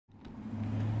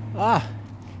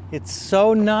It's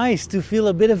so nice to feel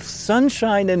a bit of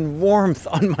sunshine and warmth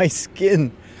on my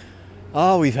skin.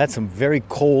 Oh, we've had some very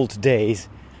cold days,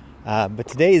 but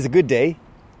today is a good day.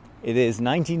 It is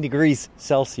 19 degrees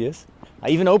Celsius. I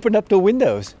even opened up the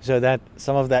windows so that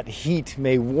some of that heat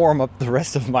may warm up the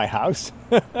rest of my house.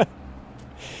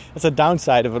 That's a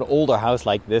downside of an older house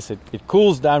like this. It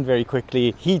cools down very quickly,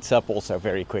 it heats up also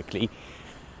very quickly.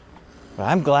 But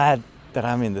I'm glad that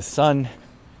I'm in the sun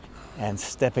and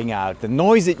stepping out. The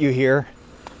noise that you hear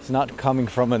is not coming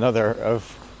from another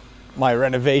of my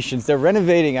renovations. They're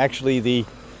renovating actually the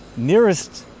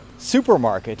nearest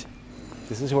supermarket.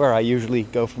 This is where I usually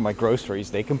go for my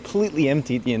groceries. They completely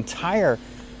emptied the entire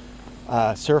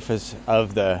surface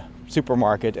of the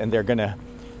supermarket, and they're going to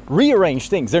rearrange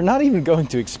things. They're not even going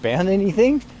to expand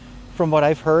anything. From what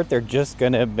I've heard, they're just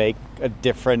going to make a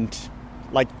different,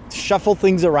 shuffle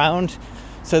things around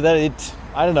so that it,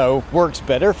 works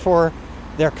better for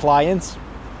their clients.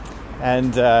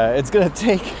 And it's going to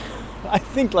take, I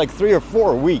think, 3 or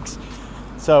 4 weeks.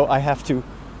 So I have to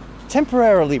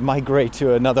temporarily migrate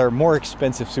to another more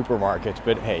expensive supermarket.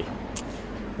 But hey,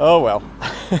 oh well.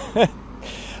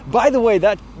 By the way,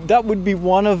 that would be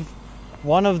one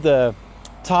of the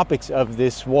topics of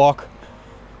this walk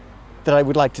that I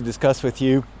would like to discuss with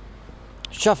you.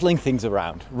 Shuffling things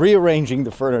around, rearranging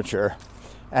the furniture,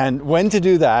 and when to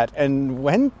do that, and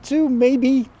when to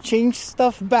maybe change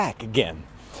stuff back again.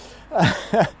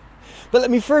 But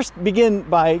let me first begin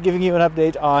by giving you an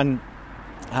update on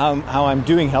how I'm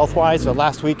doing health-wise. So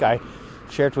last week I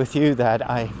shared with you that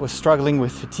I was struggling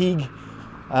with fatigue,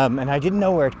 and I didn't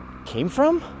know where it came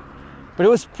from, but it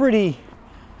was pretty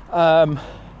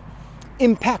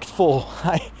impactful.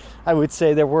 I would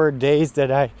say there were days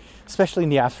that especially in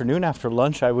the afternoon after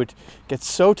lunch, I would get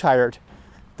so tired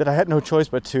that I had no choice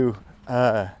but to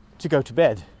go to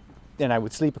bed. Then I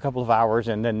would sleep a couple of hours,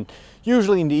 and then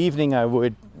usually in the evening I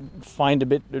would find a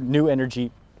bit of new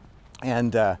energy.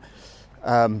 And I've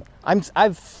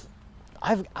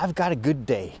got a good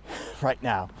day right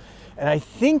now, and I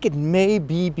think it may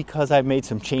be because I've made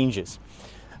some changes.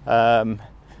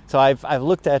 So I've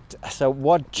looked at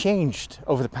what changed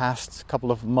over the past couple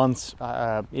of months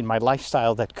in my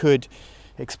lifestyle that could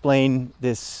explain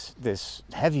this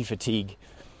heavy fatigue.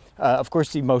 Of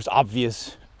course, the most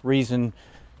obvious reason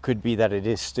could be that it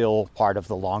is still part of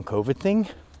the long COVID thing.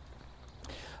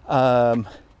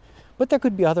 But there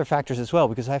could be other factors as well,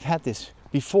 because I've had this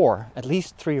before, at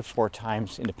least 3 or 4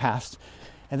 times in the past.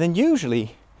 And then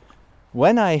usually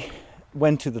when I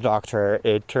went to the doctor,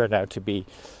 it turned out to be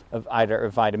either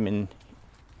a vitamin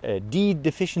D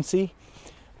deficiency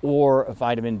or a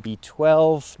vitamin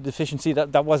B12 deficiency.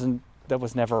 That was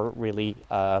never really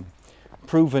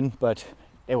proven, but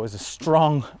it was a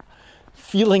strong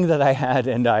feeling that I had,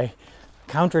 and I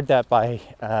countered that by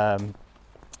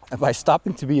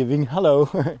stopping to be a vegan. Hello,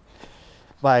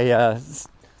 by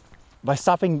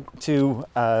stopping to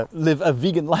live a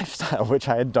vegan lifestyle, which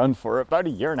I had done for about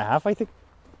 1.5 years, I think.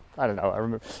 I don't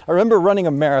know. I remember running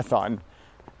a marathon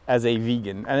as a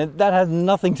vegan, and that has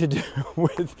nothing to do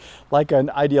with an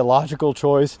ideological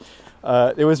choice.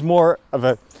 It was more of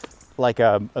a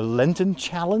Lenten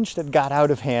challenge that got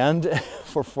out of hand.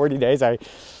 For 40 days. I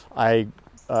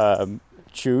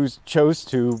chose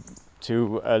to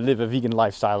live a vegan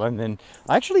lifestyle, and then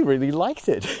I actually really liked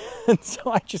it, and so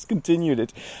I just continued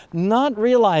it, not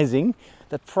realizing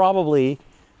that probably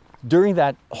during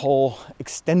that whole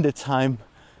extended time,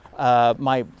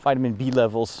 my vitamin B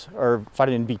levels or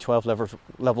vitamin B12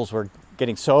 levels were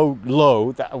getting so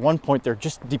low that at one point they're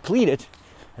just depleted,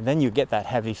 and then you get that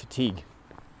heavy fatigue.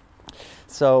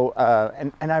 So,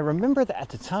 and I remember that at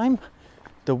the time,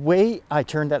 the way I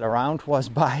turned that around was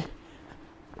by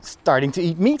starting to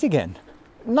eat meat again.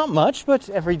 Not much, but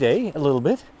every day a little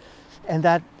bit. And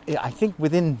that, I think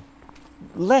within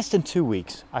less than 2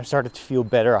 weeks, I started to feel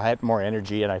better. I had more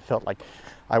energy, and I felt like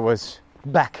I was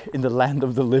back in the land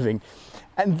of the living.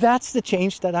 And that's the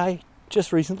change that I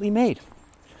just recently made.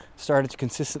 Started to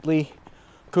consistently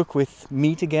cook with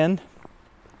meat again.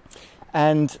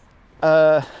 And,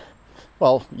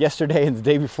 yesterday and the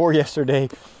day before yesterday,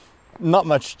 not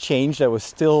much changed. I was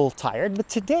still tired. But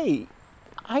today,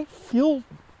 I feel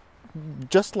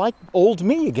just like old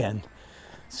me again.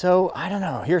 So, I don't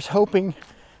know. Here's hoping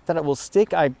that it will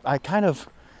stick. I kind of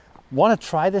want to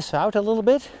try this out a little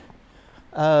bit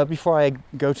before I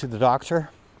go to the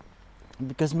doctor,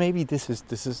 because maybe this is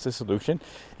the solution.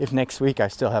 If next week I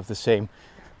still have the same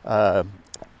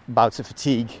bouts of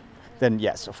fatigue, then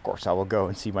yes, of course, I will go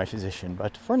and see my physician.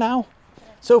 But for now,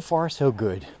 so far, so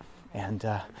good. And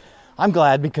I'm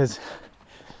glad, because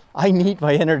I need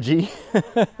my energy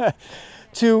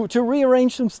to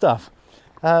rearrange some stuff.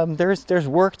 There's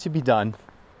work to be done,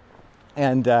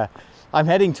 and I'm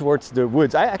heading towards the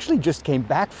woods. I actually just came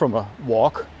back from a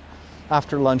walk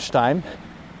after lunchtime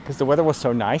because the weather was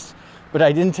so nice, but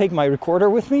I didn't take my recorder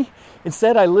with me.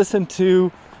 Instead, I listened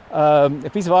to a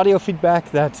piece of audio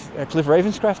feedback that Cliff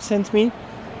Ravenscraft sent me.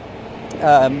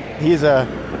 He is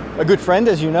a good friend,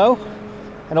 as you know,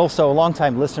 and also a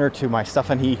long-time listener to my stuff.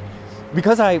 And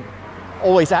because I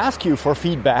always ask you for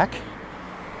feedback,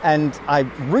 and I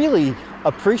really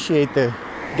appreciate the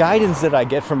guidance that I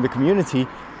get from the community,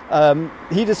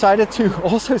 he decided to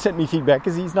also send me feedback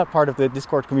because he's not part of the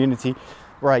Discord community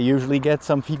where I usually get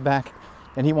some feedback,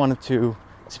 and he wanted to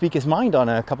speak his mind on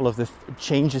a couple of the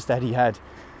changes that he had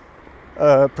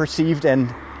perceived, and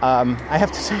I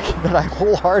have to say that I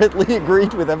wholeheartedly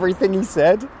agreed with everything he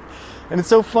said. And it's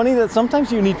so funny that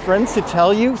sometimes you need friends to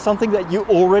tell you something that you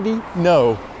already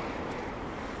know,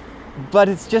 but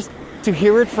it's just to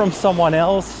hear it from someone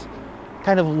else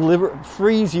kind of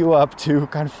frees you up to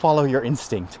kind of follow your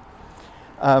instinct.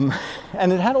 And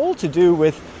it had all to do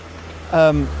with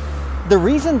the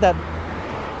reason that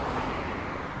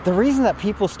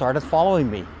people started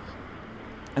following me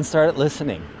and started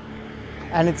listening.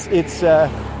 And it's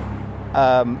kind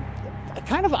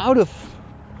of out of,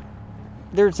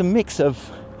 there's a mix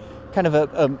of kind of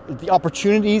the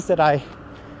opportunities that I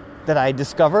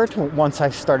discovered once I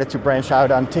started to branch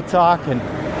out on TikTok, and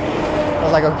I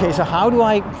was like, okay, so how do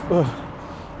I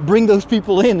bring those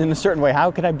people in a certain way?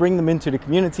 How can I bring them into the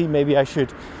community? Maybe I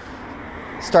should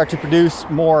start to produce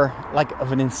more like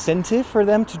of an incentive for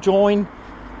them to join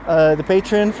the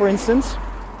Patreon, for instance.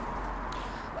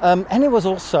 And it was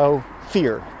also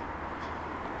fear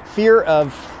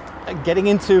of getting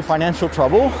into financial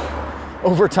trouble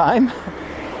over time,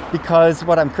 because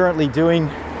what I'm currently doing,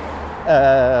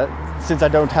 since I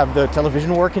don't have the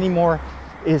television work anymore,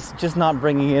 is just not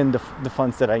bringing in the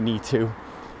funds that I need to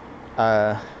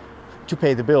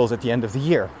pay the bills at the end of the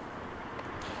year.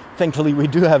 Thankfully, we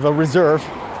do have a reserve,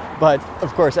 but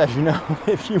of course, as you know,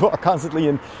 if you are constantly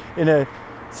in a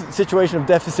situation of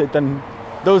deficit, then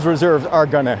those reserves are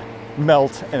gonna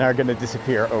melt and are gonna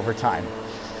disappear over time.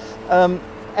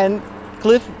 And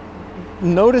Cliff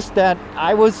noticed that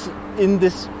I was in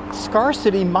this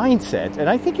scarcity mindset, and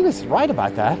I think he was right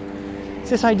about that. It's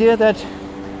this idea that,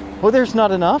 well, there's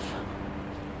not enough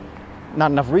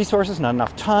resources, not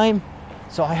enough time,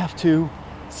 so I have to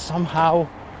somehow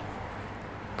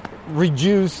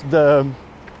reduce the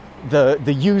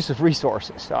use of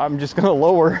resources. So I'm just going to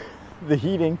lower the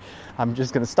heating. I'm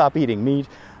just going to stop eating meat.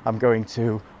 I'm going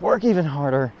to work even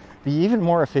harder, be even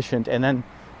more efficient, and then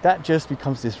that just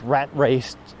becomes this rat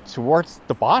race towards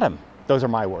the bottom. Those are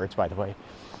my words, by the way.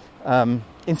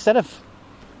 Instead of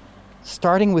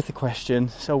starting with the question,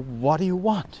 so what do you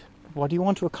want? What do you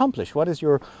want to accomplish? What is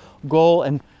your goal,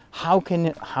 and how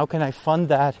can I fund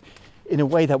that in a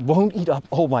way that won't eat up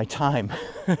all my time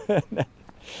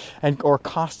or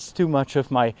costs too much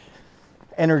of my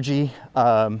energy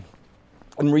and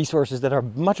resources that are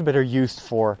much better used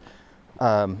for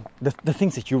the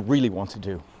things that you really want to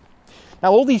do.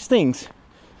 Now, all these things,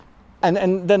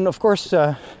 and then of course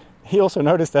he also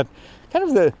noticed that kind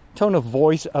of the tone of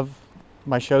voice of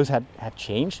my shows had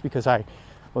changed, because I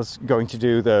was going to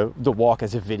do the walk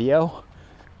as a video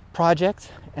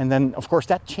project, and then of course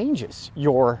that changes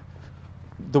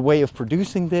the way of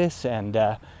producing this, and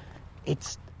that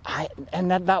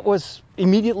was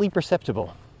immediately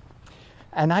perceptible.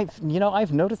 And I've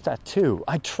noticed that too.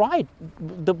 I tried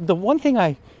the one thing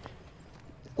I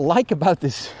like about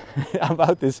this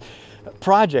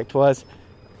project was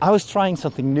I was trying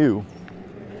something new.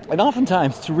 And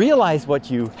oftentimes, to realize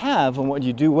what you have and what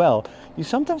you do well, you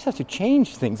sometimes have to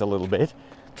change things a little bit,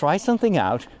 try something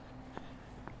out,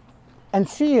 and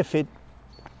see if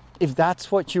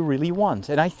that's what you really want.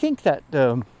 And I think that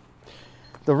the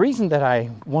reason that I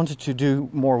wanted to do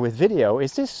more with video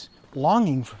is this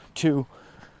longing to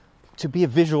be a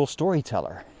visual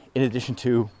storyteller in addition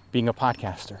to being a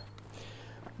podcaster.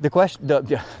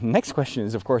 The next question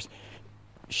is, of course,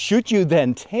 should you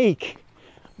then take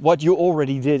what you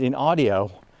already did in audio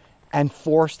and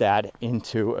force that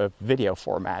into a video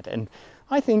format? And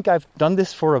I think I've done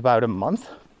this for about a month,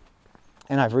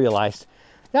 and I've realized,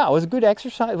 yeah, it was a good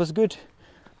exercise. It was a good,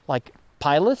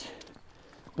 pilot,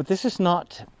 but this is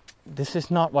not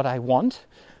what I want.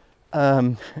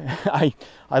 I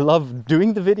love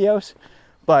doing the videos,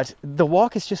 but the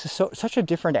walk is just such a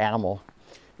different animal.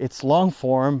 It's long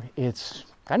form. It's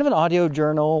kind of an audio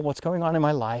journal. What's going on in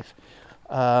my life?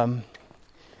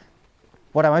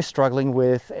 What am I struggling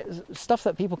with? Stuff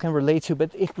that people can relate to,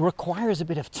 but it requires a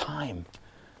bit of time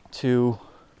to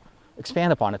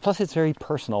expand upon it. Plus, it's very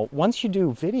personal. Once you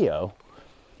do video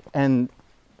and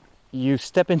you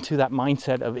step into that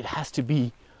mindset of it has to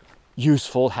be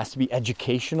useful, it has to be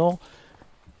educational,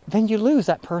 then you lose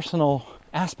that personal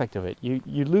aspect of it.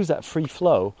 You lose that free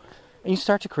flow, and you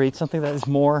start to create something that is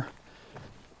more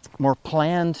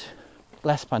planned,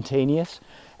 less spontaneous,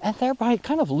 and thereby it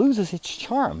kind of loses its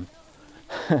charm.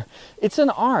 It's an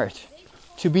art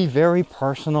to be very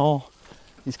personal.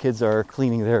 These kids are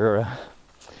cleaning their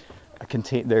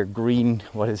green,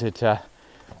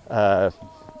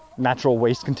 natural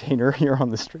waste container here on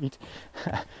the street.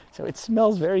 So it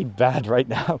smells very bad right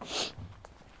now.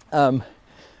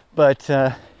 But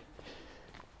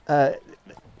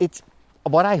it's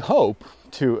what I hope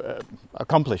to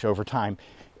accomplish over time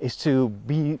is to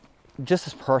be just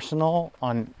as personal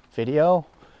on video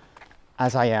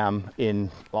as I am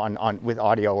with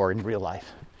audio or in real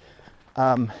life.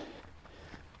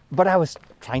 But I was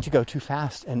trying to go too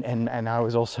fast, and I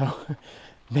was also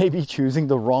maybe choosing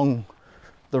the wrong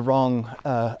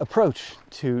approach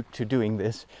to doing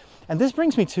this. And this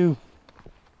brings me to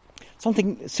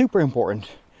something super important,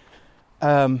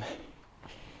 and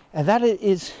that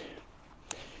is,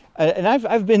 and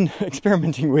I've been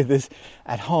experimenting with this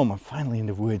at home. I'm finally in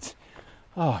the woods.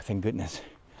 Oh, thank goodness.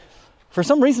 For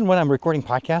some reason, when I'm recording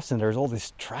podcasts and there's all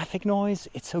this traffic noise,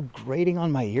 it's so grating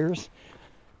on my ears.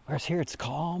 Whereas here it's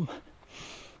calm,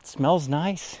 it smells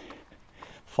nice,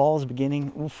 fall's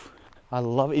beginning. Oof, I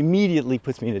love it. Immediately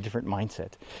puts me in a different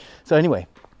mindset. So anyway,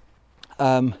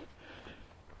 what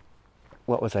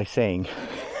was I saying?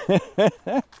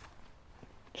 I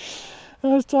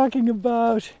was talking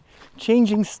about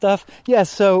changing stuff. Yeah,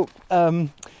 so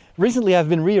recently I've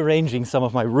been rearranging some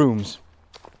of my rooms.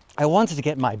 I wanted to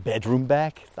get my bedroom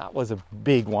back. That was a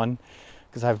big one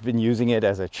because I've been using it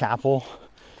as a chapel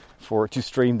to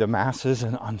stream the masses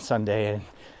on Sunday, and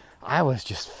I was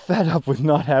just fed up with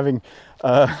not having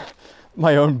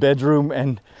my own bedroom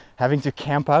and having to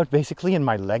camp out basically in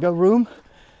my Lego room.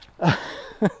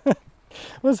 It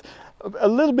was a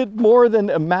little bit more than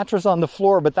a mattress on the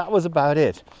floor, but that was about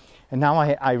it. And now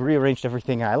I rearranged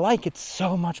everything, and I like it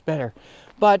so much better.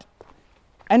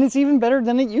 And it's even better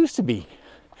than it used to be.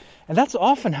 And that's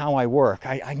often how I work.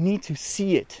 I need to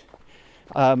see it.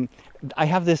 I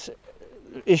have this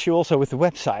issue also with the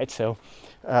website. So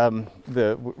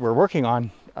we're working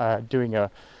on upgrading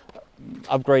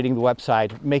the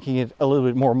website, making it a little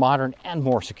bit more modern and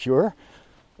more secure.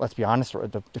 Let's be honest,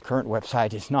 the current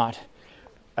website is not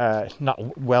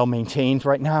well maintained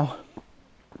right now.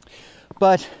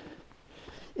 But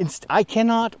I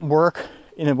cannot work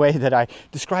in a way that I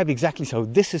describe exactly. So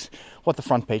this is what the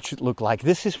front page should look like.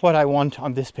 This is what I want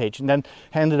on this page, and then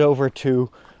hand it over to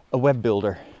a web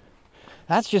builder.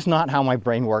 That's just not how my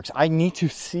brain works. I need to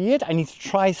see it. I need to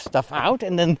try stuff out,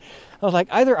 and then I was like,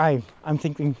 either I'm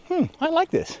thinking, I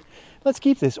like this. Let's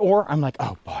keep this, or I'm like,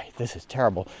 oh boy, this is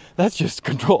terrible. Let's just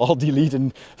Control-Alt-Delete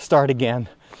and start again.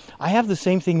 I have the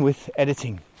same thing with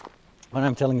editing. When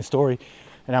I'm telling a story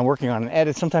and I'm working on an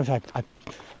edit, sometimes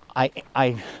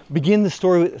I begin the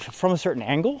story from a certain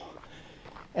angle,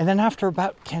 and then after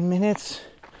about 10 minutes,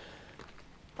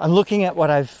 I'm looking at what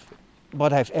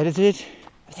I've edited.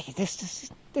 I'm thinking,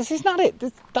 this is not it.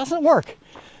 This doesn't work.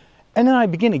 And then I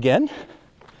begin again,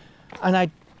 and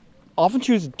I often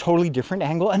choose a totally different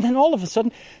angle, and then all of a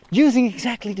sudden, using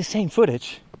exactly the same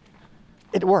footage,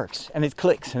 it works and it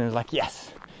clicks, and it's like,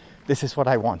 yes, this is what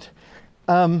I want.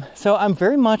 So I'm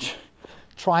very much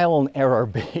trial and error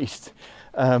based.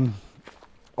 And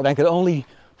I could only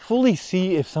fully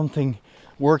see if something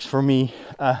works for me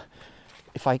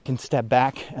if I can step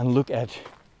back and look at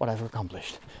what I've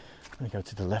accomplished. Let me go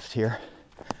to the left here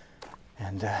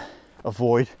and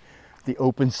avoid the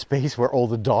open space where all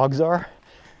the dogs are.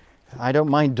 I don't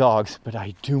mind dogs, but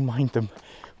I do mind them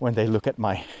when they look at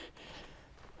my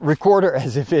recorder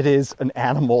as if it is an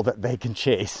animal that they can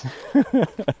chase.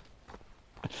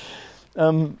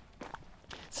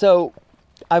 So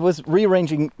I was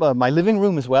rearranging my living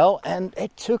room as well, and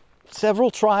it took several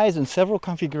tries and several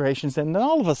configurations, and then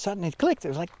all of a sudden it clicked. It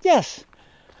was like, yes,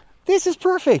 this is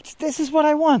perfect. This is what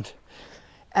I want.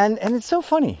 And it's so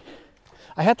funny.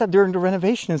 I had that during the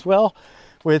renovation as well.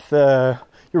 You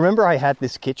remember I had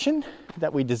this kitchen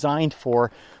that we designed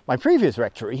for my previous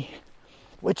rectory,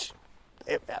 which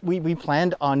we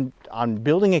planned on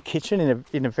building a kitchen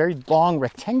in a very long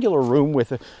rectangular room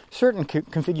with a certain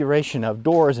configuration of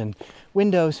doors and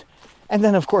windows. And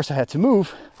then, of course, I had to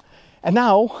move. And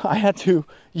now I had to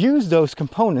use those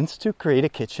components to create a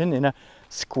kitchen in a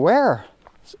square,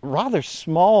 rather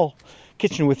small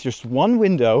kitchen with just one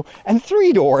window and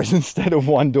 3 doors instead of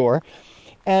 1 door.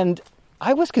 And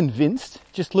I was convinced,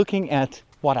 just looking at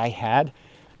what I had,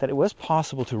 that it was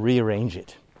possible to rearrange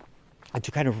it and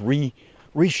to kind of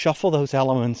reshuffle those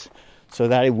elements so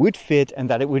that it would fit and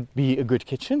that it would be a good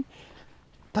kitchen.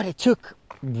 But it took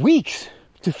weeks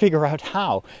to figure out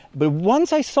how. But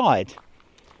once I saw it,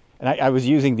 and I was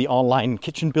using the online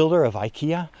kitchen builder of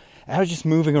IKEA, and I was just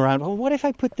moving around. Well, what if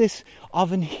I put this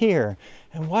oven here?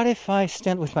 And what if I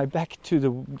stand with my back to the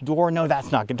door? No,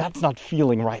 that's not good. That's not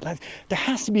feeling right. There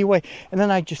has to be a way. And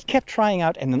then I just kept trying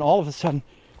out, and then all of a sudden,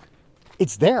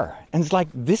 it's there. And it's like,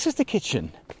 this is the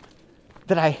kitchen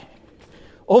that I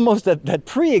almost that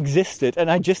pre-existed, and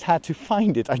I just had to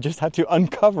find it. I just had to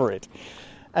uncover it.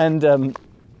 And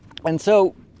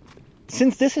so,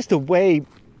 since this is the way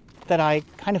that I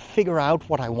kind of figure out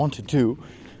what I want to do,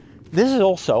 this is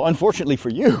also, unfortunately for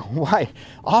you, why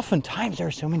oftentimes there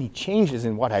are so many changes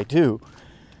in what I do.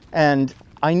 And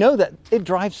I know that it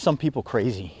drives some people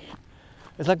crazy.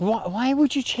 It's like, why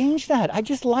would you change that? I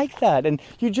just like that. And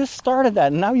you just started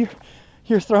that, and now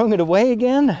you're throwing it away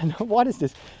again? And what is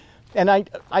this? And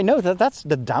I know that that's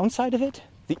the downside of it.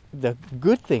 The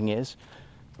good thing is,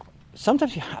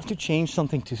 sometimes you have to change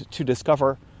something to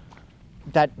discover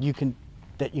that you can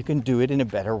do it in a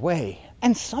better way.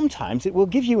 And sometimes it will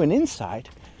give you an insight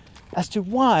as to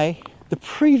why the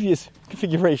previous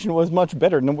configuration was much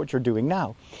better than what you're doing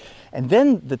now. And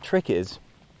then the trick is,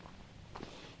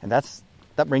 and that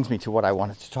brings me to what I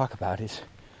wanted to talk about, is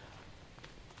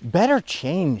better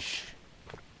change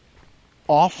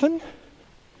often,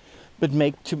 while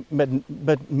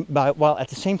at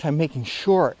the same time making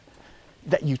sure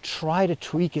that you try to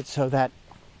tweak it so that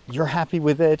you're happy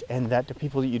with it and that the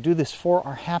people that you do this for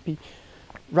are happy,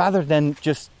 rather than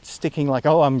just sticking like,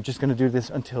 oh, I'm just going to do this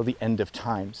until the end of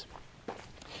times.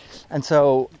 And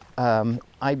so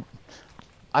I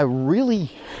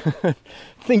really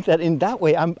think that in that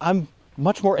way I'm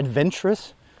much more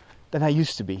adventurous than I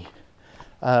used to be.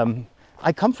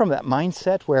 I come from that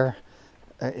mindset where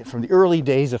from the early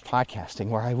days of podcasting,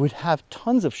 where I would have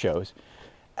tons of shows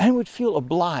and would feel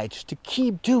obliged to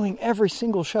keep doing every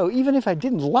single show, even if I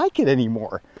didn't like it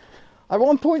anymore. At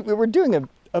one point, we were doing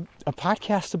a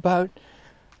podcast about,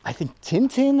 I think,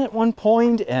 Tintin at one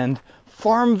point, and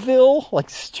Farmville, like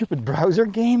stupid browser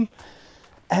game.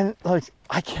 And like,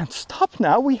 I can't stop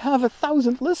now. We have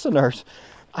 1,000 listeners.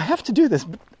 I have to do this.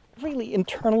 But really,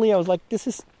 internally, I was like, this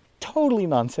is totally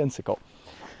nonsensical.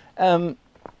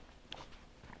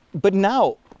 But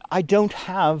now I don't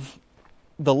have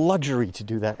the luxury to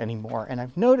do that anymore. And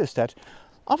I've noticed that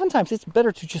oftentimes it's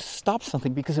better to just stop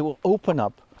something because it will open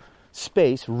up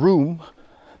space, room,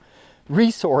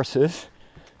 resources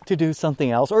to do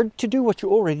something else, or to do what you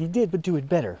already did, but do it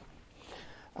better.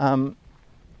 And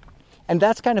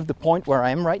that's kind of the point where I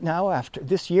am right now. After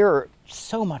this year,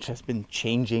 so much has been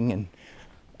changing, and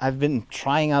I've been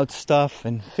trying out stuff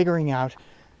and figuring out,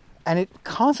 and it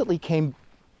constantly came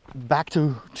back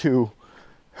to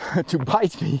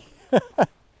bite me.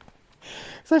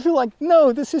 So I feel like,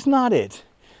 no, this is not it.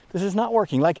 This is not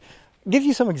working. Like, give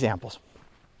you some examples.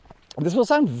 This will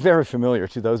sound very familiar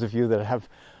to those of you that have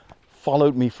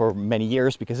followed me for many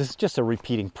years, because it's just a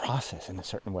repeating process in a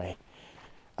certain way.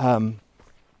 I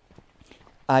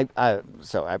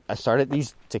started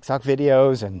these TikTok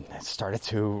videos, and it started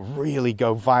to really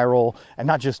go viral, and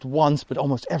not just once, but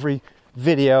almost every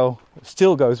video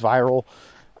still goes viral.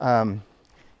 And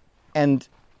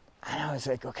I was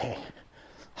like, okay,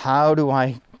 how do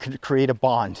I create a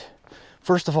bond?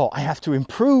 First of all, I have to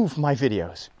improve my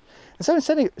videos. And so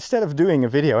instead of doing a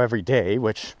video every day,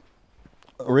 which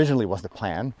originally was the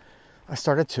plan, I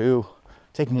started to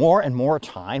take more and more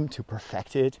time to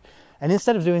perfect it. And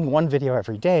instead of doing one video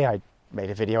every day, I made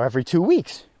a video every 2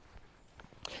 weeks.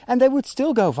 And they would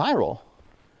still go viral,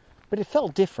 but it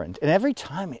felt different. And every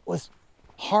time it was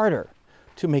harder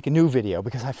to make a new video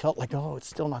because I felt like, oh, it's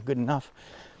still not good enough.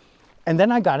 And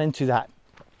then I got into that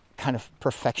kind of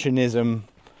perfectionism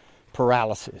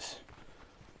paralysis,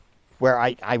 where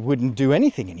I wouldn't do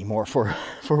anything anymore for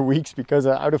weeks because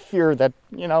out of fear that,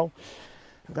 that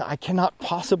I cannot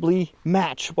possibly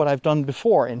match what I've done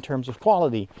before in terms of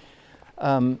quality.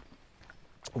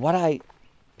 What I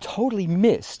totally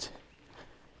missed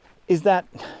is that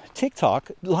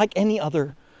TikTok, like any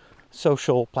other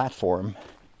social platform,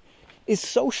 is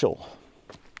social.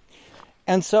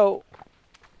 And so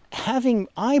having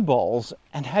eyeballs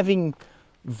and having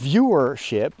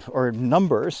viewership or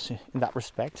numbers in that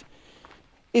respect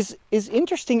is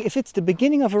interesting if it's the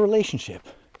beginning of a relationship.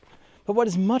 But what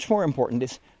is much more important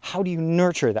is, how do you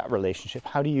nurture that relationship?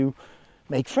 How do you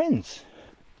make friends?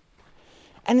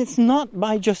 And it's not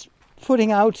by just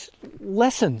putting out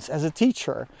lessons as a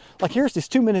teacher. Like, here's this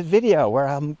 2-minute video where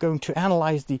I'm going to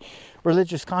analyze the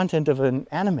religious content of an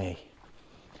anime.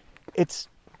 That's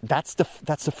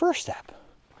the first step.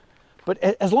 But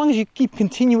as long as you keep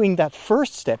continuing that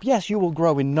first step, yes, you will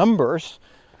grow in numbers,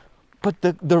 but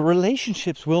the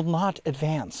relationships will not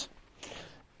advance.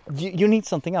 You need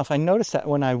something else. I noticed that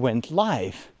when I went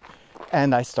live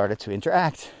and I started to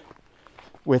interact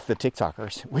with the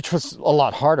TikTokers, which was a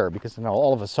lot harder because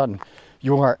all of a sudden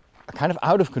you are kind of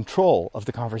out of control of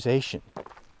the conversation.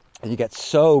 And you get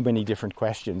so many different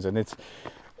questions. And it's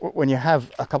when you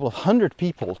have a couple of hundred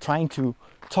people trying to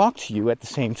talk to you at the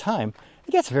same time,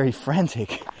 it gets very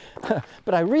frantic.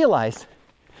 But I realized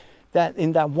that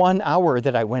in that 1 hour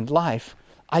that I went live,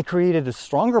 I created a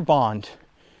stronger bond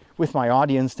with my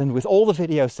audience than with all the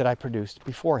videos that I produced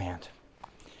beforehand.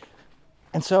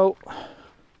 And so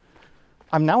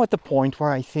I'm now at the point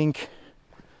where I think,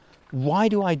 why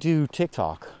do I do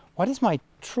TikTok? What is my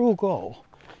true goal?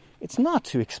 It's not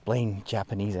to explain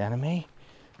Japanese anime.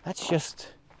 That's just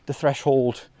the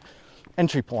threshold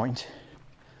entry point.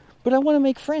 But I want to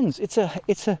make friends. It's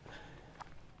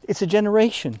a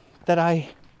generation that I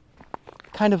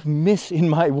kind of miss in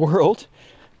my world,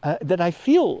 that I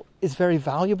feel is very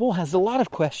valuable, has a lot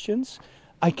of questions.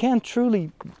 I can't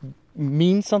truly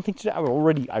mean something to them.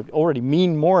 I already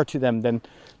mean more to them than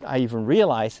I even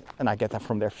realize, and I get that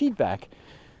from their feedback.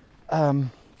 But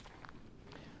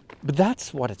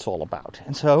that's what it's all about.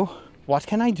 And so, what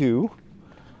can I do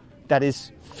that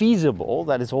is feasible,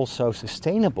 that is also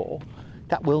sustainable,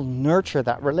 that will nurture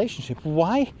that relationship?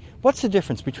 Why? What's the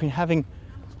difference between having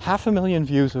 500,000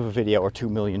 views of a video or 2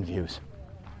 million views?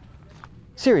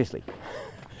 Seriously,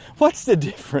 what's the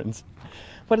difference?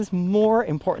 What is more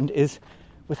important is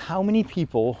with how many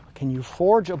people can you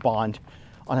forge a bond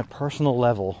on a personal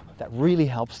level that really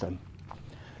helps them.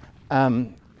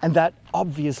 And that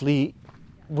obviously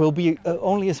will be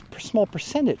only a small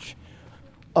percentage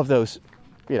of those,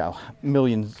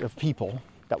 millions of people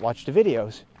that watch the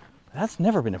videos. That's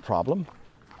never been a problem.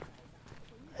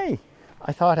 Hey,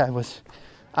 I thought I was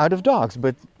out of dogs,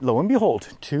 but lo and behold,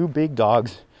 2 big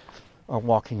dogs are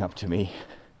walking up to me,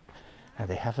 and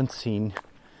they haven't seen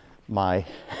my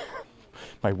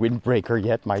windbreaker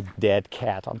yet, my dead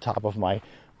cat on top of my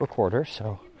recorder,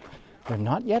 so they're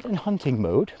not yet in hunting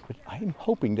mode, but I'm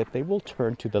hoping that they will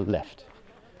turn to the left.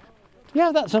 Do you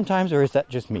have that sometimes, or is that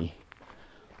just me?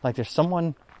 Like there's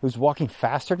someone who's walking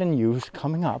faster than you, who's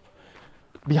coming up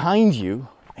behind you,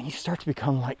 and you start to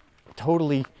become like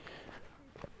totally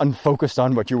unfocused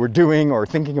on what you were doing or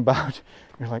thinking about.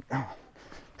 You're like, oh,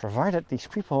 provided these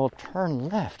people turn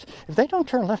left. If they don't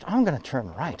turn left, I'm going to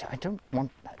turn right. I don't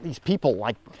want these people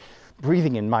like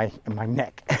breathing in my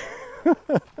neck.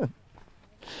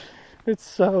 It's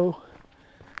so,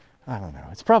 I don't know.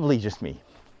 It's probably just me.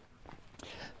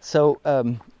 So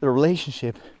the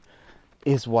relationship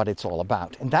is what it's all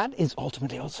about. And that is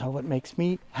ultimately also what makes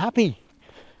me happy.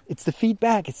 It's the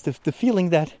feedback. It's the feeling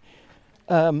that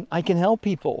I can help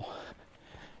people.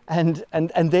 And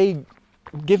they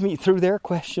give me, through their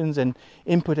questions and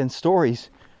input and stories,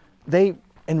 they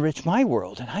enrich my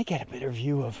world. And I get a better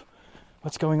view of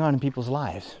what's going on in people's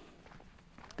lives.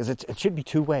 Because it should be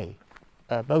two-way,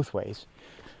 both ways.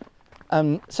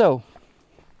 So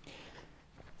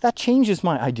that changes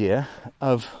my idea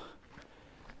of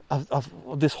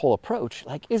this whole approach.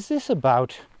 Like, is this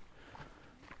about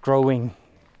growing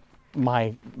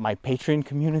my Patreon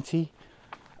community,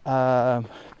 or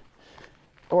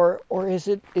is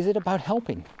it about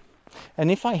helping? And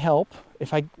if I help,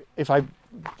 if I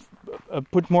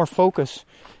put more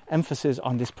emphasis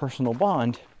on this personal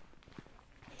bond,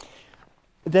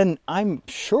 then I'm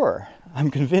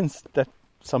convinced that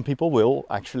some people will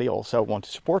actually also want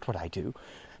to support what I do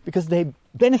because they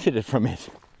benefited from it.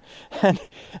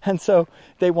 And so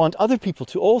they want other people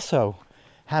to also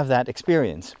have that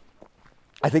experience.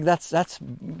 I think that's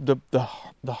the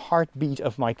heartbeat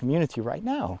of my community right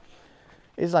now.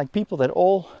 It's like people that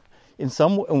all in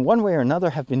one way or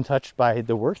another have been touched by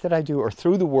the work that I do, or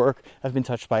through the work have been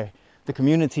touched by the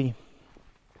community,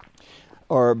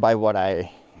 or by what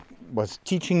I was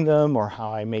teaching them, or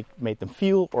how I made them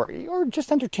feel, or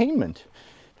just entertainment.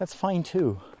 That's fine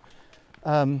too.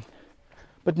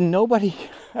 But nobody,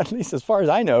 at least as far as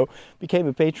I know, became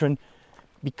a patron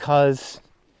because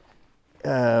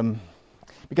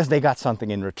they got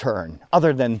something in return,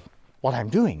 other than what I'm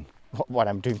doing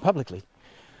publicly.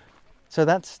 So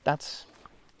that's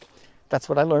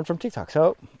what I learned from TikTok.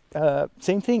 So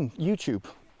same thing, YouTube.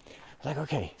 Like,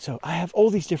 okay, so I have all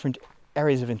these different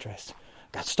areas of interest.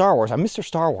 Got Star Wars. I'm Mr.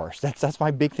 Star Wars. That's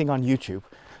my big thing on YouTube.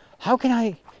 How can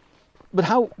I But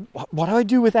what do I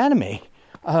do with anime?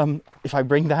 If I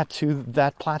bring that to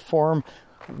that platform,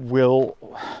 will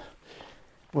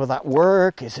that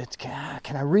work?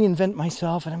 Can I reinvent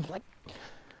myself? And I'm like,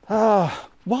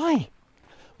 why?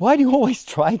 Why do you always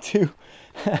try to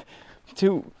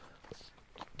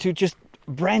just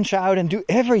branch out and do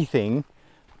everything?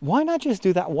 Why not just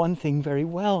do that one thing very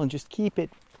well and just keep it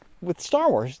with Star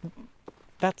Wars?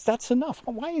 That's enough.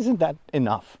 Why isn't that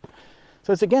enough?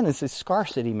 So it's this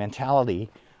scarcity mentality,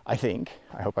 I think.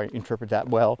 I hope I interpret that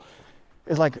well.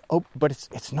 It's like, oh, but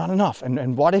it's not enough.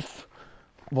 And what if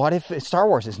Star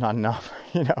Wars is not enough?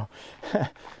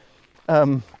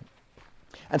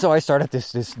 And so I started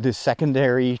this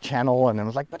secondary channel, and I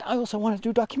was like, but I also want to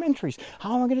do documentaries.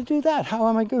 How am I going to do that? How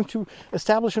am I going to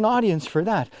establish an audience for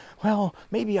that? Well,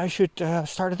 maybe I should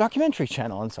start a documentary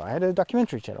channel. And so I had a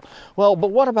documentary channel. Well,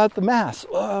 but what about the mass?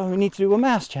 Oh, we need to do a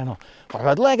mass channel. What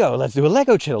about Lego? Let's do a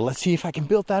Lego channel. Let's see if I can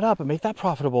build that up and make that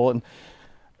profitable. And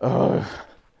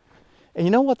you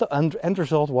know what the end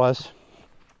result was?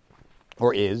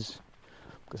 Or is?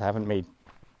 Because I haven't made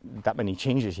that many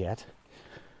changes yet.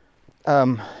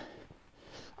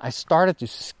 I started to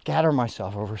scatter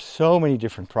myself over so many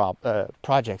different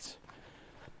projects,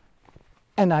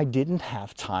 and I didn't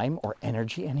have time or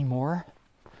energy anymore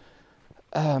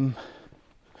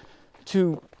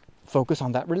to focus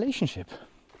on that relationship.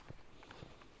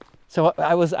 So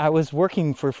I was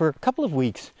working for a couple of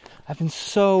weeks. I've been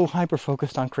so hyper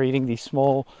focused on creating these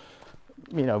small,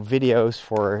 videos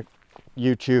for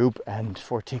YouTube and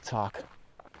for TikTok.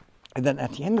 And then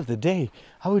at the end of the day,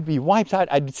 I would be wiped out.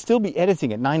 I'd still be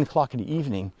editing at 9 o'clock in the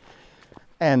evening.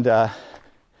 And I'm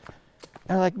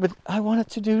like, but I wanted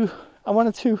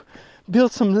to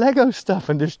build some Lego stuff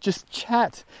and just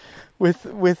chat with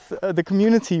the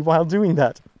community while doing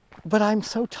that. But I'm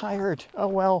so tired. Oh,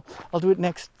 well, I'll do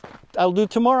it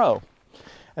tomorrow.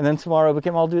 And then tomorrow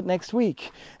became, I'll do it next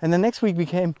week. And then next week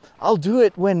became, I'll do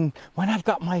it when I've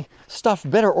got my stuff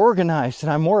better organized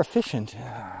and I'm more efficient.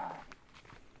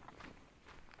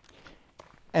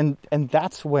 And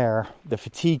that's where the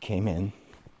fatigue came in.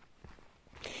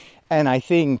 And I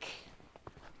think,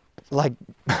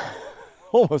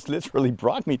 almost literally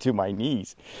brought me to my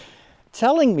knees,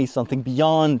 telling me something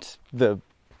beyond the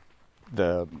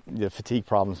fatigue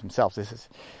problems themselves.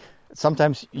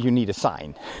 Sometimes you need a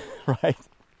sign, right?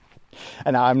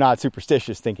 And I'm not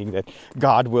superstitious, thinking that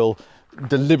God will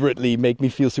deliberately make me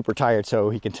feel super tired so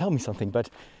he can tell me something. But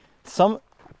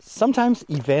sometimes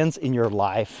events in your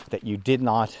life that you did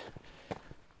not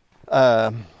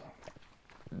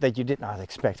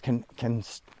expect can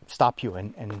stop you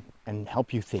and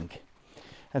help you think.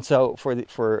 And so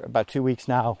for about 2 weeks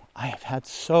now, I have had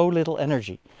so little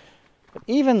energy. But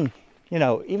even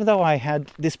though I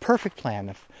had this perfect plan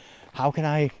of how can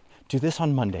I do this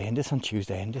on Monday and this on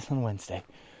Tuesday and this on Wednesday,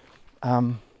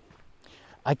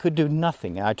 I could do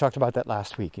nothing. And I talked about that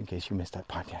last week in case you missed that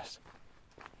podcast.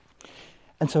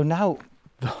 And so now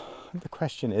the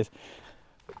question is,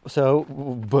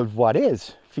 but what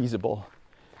is feasible?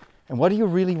 And what do you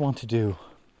really want to do?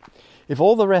 If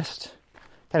all the rest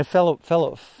kind of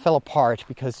fell apart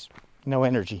because no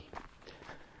energy,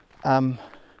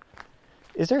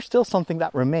 is there still something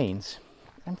that remains?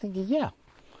 I'm thinking, yeah,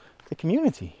 the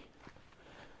community.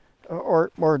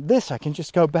 Or this, I can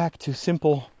just go back to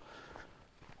simple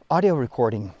audio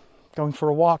recording, going for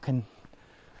a walk and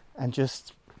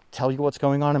just tell you what's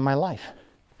going on in my life.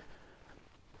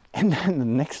 And then the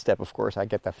next step, of course, I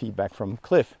get that feedback from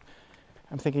Cliff.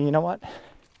 I'm thinking, you know what?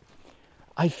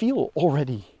 I feel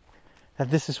already that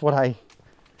this is what I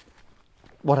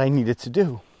needed to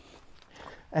do.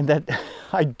 And that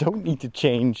I don't need to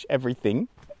change everything.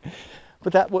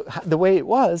 But that the way it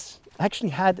was actually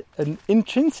had an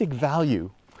intrinsic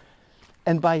value.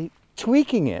 And by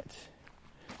tweaking it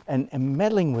and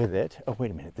meddling with it... Oh,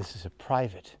 wait a minute. This is a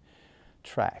private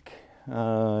track.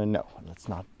 No, let's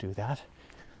not do that.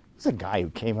 There's a guy who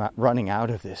came out running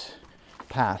out of this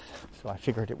path, so I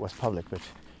figured it was public, but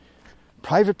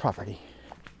private property.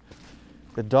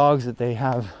 The dogs that they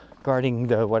have guarding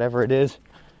the whatever it is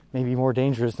may be more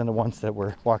dangerous than the ones that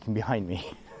were walking behind me.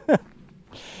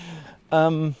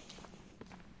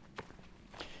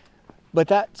 But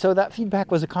that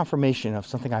feedback was a confirmation of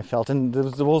something I felt, and there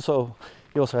was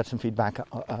he also had some feedback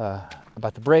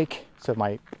about the break, so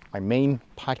my main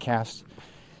podcast,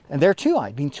 and there too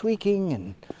I'd been tweaking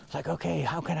and like, okay,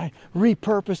 how can I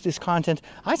repurpose this content?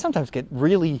 I sometimes get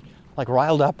really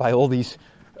riled up by all these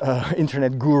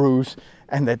internet gurus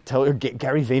and that tell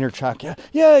Gary Vaynerchuk,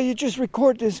 yeah, you just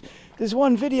record this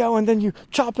one video and then you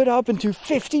chop it up into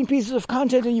 15 pieces of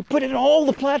content and you put it on all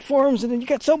the platforms and then you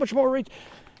get so much more reach.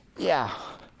 Yeah,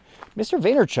 Mr.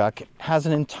 Vaynerchuk has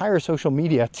an entire social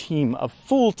media team of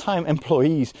full-time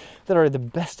employees that are the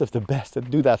best of the best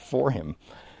that do that for him.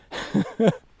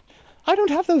 I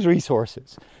don't have those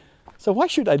resources. So why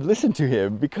should I listen to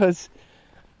him? Because,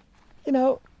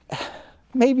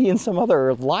 maybe in some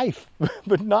other life,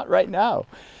 but not right now.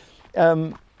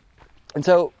 And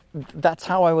so that's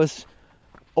how I was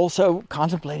also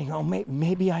contemplating,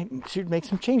 maybe I should make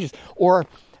some changes. Or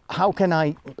how can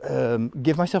I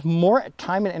give myself more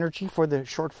time and energy for the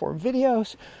short form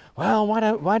videos? Well,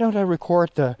 why don't I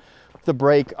record the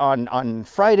break on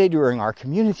Friday during our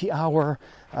community hour?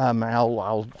 And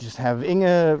I'll just have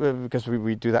Inge, because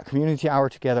we do that community hour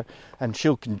together, and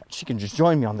she can just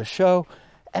join me on the show.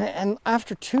 And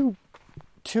after two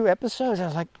episodes, I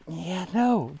was like, yeah,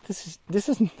 no, this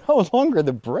is no longer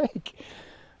the break.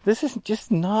 This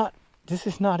is not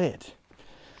it.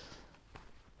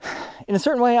 In a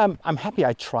certain way, I'm happy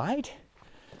I tried,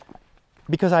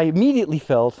 because I immediately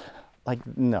felt like,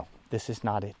 no, this is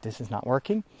not it. This is not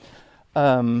working.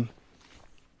 And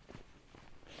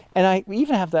I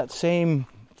even have that same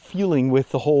feeling with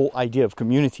the whole idea of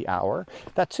community hour.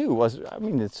 That too was,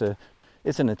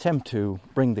 it's an attempt to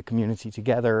bring the community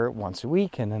together once a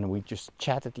week, and then we just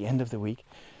chat at the end of the week.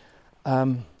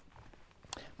 But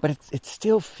it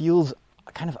still feels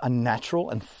kind of unnatural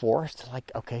and forced.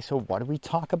 Like, okay, so what do we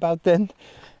talk about then?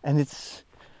 And it's,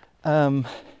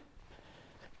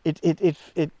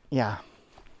 yeah.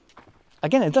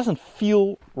 Again, it doesn't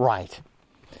feel right.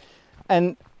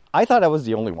 And I thought I was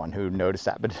the only one who noticed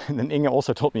that, but then Inge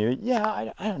also told me,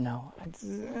 yeah, I don't know.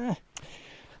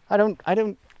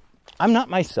 I'm not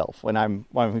myself when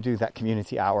we do that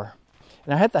community hour.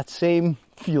 And I had that same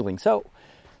feeling. So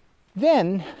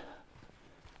then,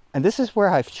 and this is where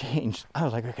I've changed. I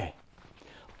was like, okay,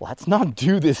 let's not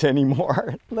do this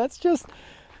anymore. Let's just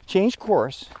change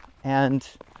course. And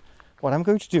what I'm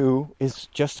going to do is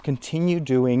just continue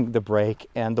doing the break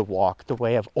and the walk the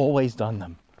way I've always done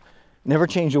them. Never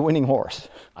change a winning horse.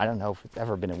 I don't know if it's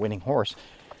ever been a winning horse,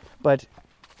 but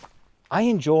I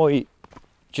enjoy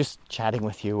just chatting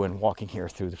with you and walking here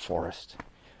through the forest.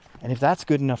 And if that's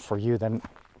good enough for you, then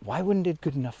why wouldn't it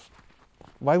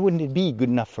be good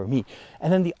enough for me?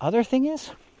 And then the other thing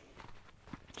is,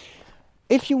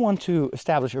 if you want to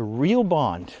establish a real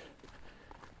bond,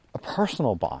 a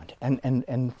personal bond,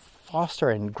 and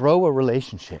foster and grow a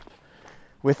relationship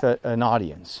with an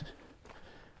audience,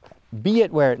 be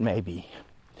it where it may be,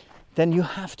 then you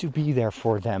have to be there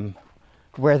for them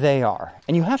where they are.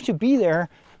 And you have to be there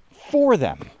for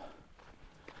them.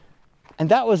 And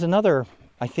that was another,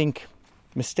 I think,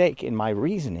 mistake in my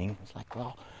reasoning. It's like,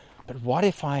 well, but what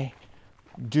if I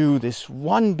do this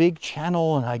one big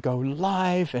channel and I go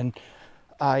live and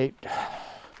I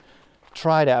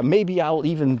try to, maybe I'll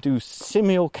even do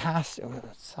simulcasting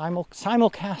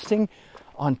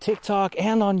on TikTok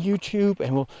and on YouTube,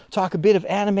 and we'll talk a bit of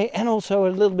anime and also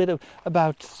a little bit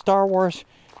about Star Wars.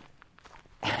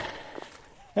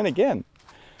 And again,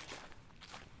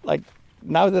 like,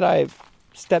 now that I've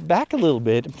stepped back a little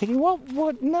bit, I'm thinking, well,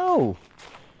 what? No,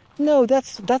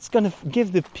 that's going to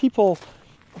give the people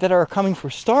that are coming for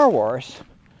Star Wars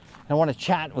and want to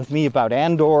chat with me about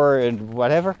Andor and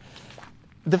whatever,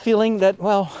 the feeling that,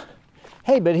 well,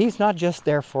 hey, but he's not just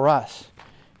there for us.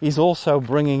 He's also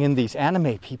bringing in these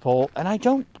anime people, and I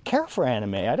don't care for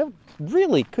anime. I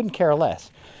couldn't care less.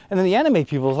 And then the anime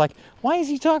people is like, why is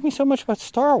he talking so much about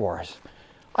Star Wars?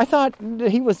 I thought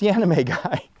he was the anime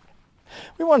guy.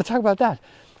 We want to talk about that.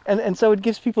 And so it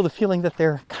gives people the feeling that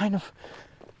they're kind of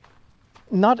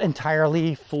not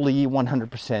entirely, fully,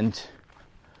 100%,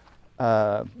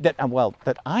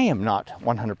 that I am not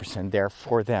 100% there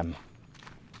for them.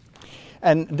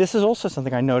 And this is also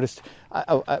something I noticed.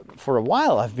 For a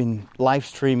while, I've been live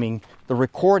streaming the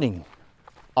recording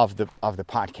of the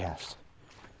podcast.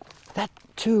 That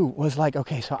too was like,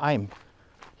 okay, so I'm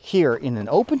here in an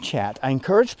open chat. I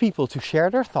encourage people to share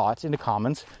their thoughts in the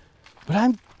comments, but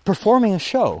I'm performing a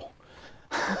show.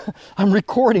 I'm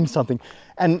recording something,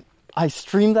 and I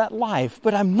stream that live,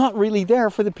 but I'm not really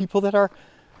there for the people that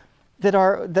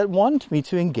want me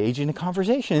to engage in a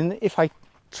conversation. And if I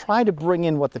try to bring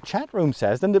in what the chat room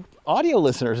says, then the audio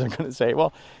listeners are going to say,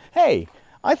 well, hey,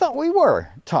 I thought we were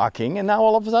talking, and now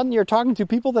all of a sudden you're talking to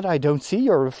people that I don't see.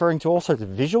 You're referring to all sorts of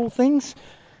visual things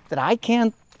that I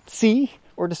can't see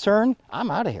or discern. I'm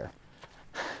out of here.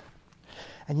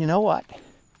 And you know what?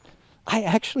 I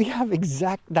actually have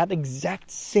that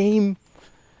exact same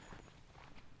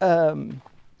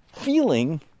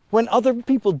feeling when other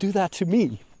people do that to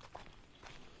me.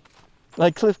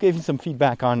 Like Cliff gave me some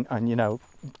feedback on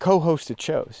co-hosted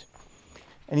shows.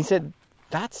 And he said,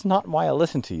 that's not why I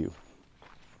listen to you.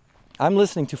 I'm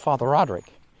listening to Father Roderick.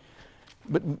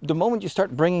 But the moment you start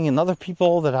bringing in other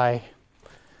people that I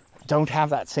don't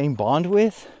have that same bond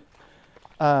with,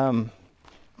 then,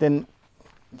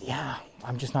 yeah,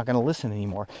 I'm just not going to listen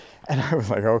anymore. And I was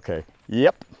like, okay,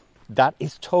 yep, that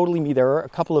is totally me. There are a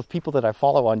couple of people that I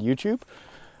follow on YouTube.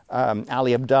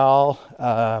 Ali Abdaal,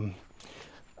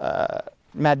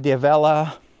 Matt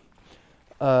D'Avella,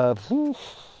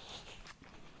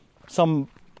 some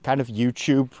kind of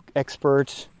YouTube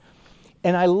expert.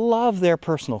 And I love their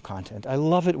personal content. I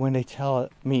love it when they tell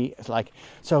me, like,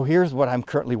 so here's what I'm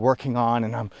currently working on,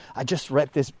 and I just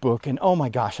read this book, and oh my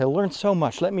gosh, I learned so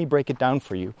much. Let me break it down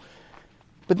for you.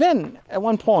 But then, at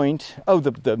one point,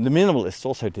 the Minimalists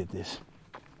also did this.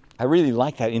 I really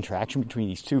like that interaction between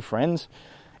these two friends,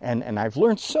 and I've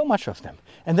learned so much of them.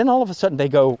 And then all of a sudden, they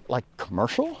go, like,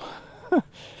 commercial?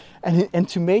 and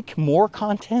to make more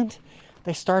content,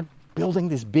 they start building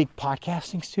this big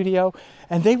podcasting studio,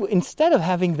 and they, instead of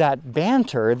having that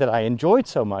banter that I enjoyed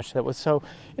so much, that was so,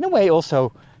 in a way,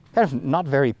 also kind of not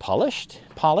very polished,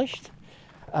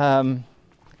 didn't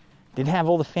have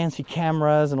all the fancy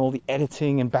cameras and all the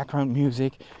editing and background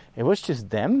music. It was just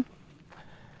them.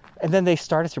 And then they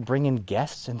started to bring in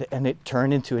guests, and it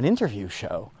turned into an interview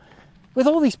show with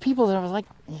all these people that I was like,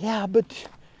 yeah, but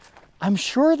I'm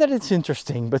sure that it's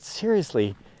interesting, but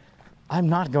seriously, I'm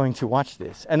not going to watch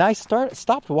this. And I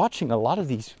stopped watching a lot of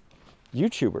these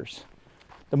YouTubers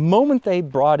the moment they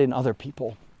brought in other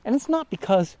people. And it's not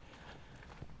because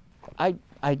I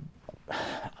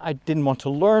didn't want to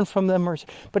learn from them,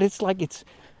 but it's like it's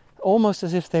almost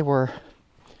as if they were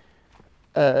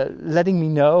letting me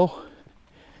know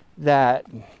that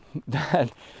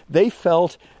they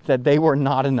felt that they were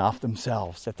not enough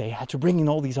themselves, that they had to bring in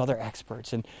all these other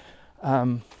experts. And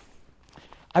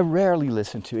I rarely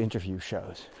listen to interview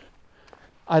shows.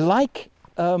 I like,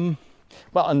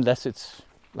 unless it's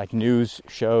like news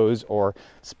shows or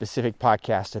specific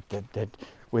podcasts that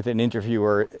with an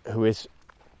interviewer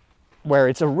where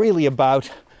it's really about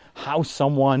how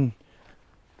someone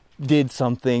did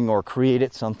something or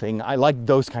created something. I like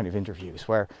those kind of interviews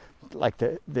where, like,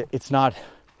 it's not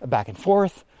a back and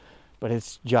forth, but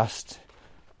it's just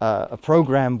a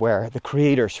program where the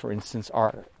creators, for instance,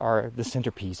 are the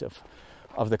centerpiece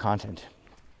of the content.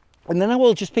 And then I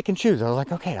will just pick and choose. I was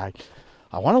like, okay,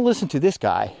 I want to listen to this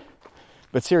guy,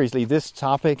 but seriously, this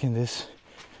topic and this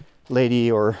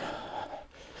lady or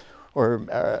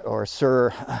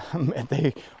sir,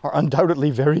 they are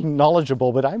undoubtedly very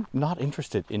knowledgeable, but I'm not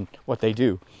interested in what they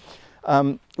do.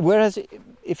 Whereas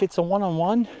if it's a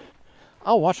one-on-one,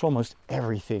 I'll watch almost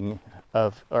everything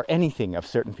or anything of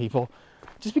certain people,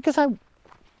 just because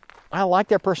I like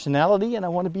their personality and I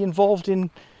want to be involved in,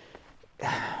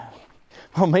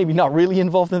 well, maybe not really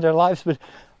involved in their lives, but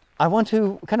I want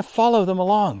to kind of follow them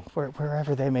along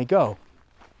wherever they may go.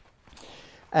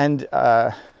 And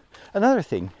another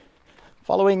thing,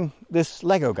 following this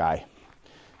Lego guy,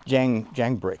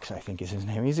 Jang Bricks, I think is his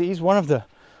name. He's one of the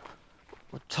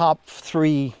top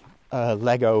 3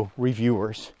 Lego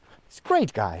reviewers. He's a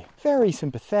great guy, very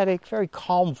sympathetic, very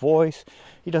calm voice.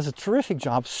 He does a terrific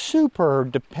job, super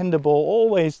dependable,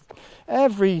 always,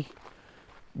 every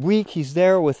week he's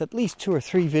there with at least 2 or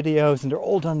 3 videos, and they're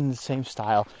all done in the same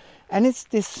style. And it's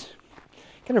this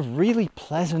kind of really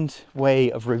pleasant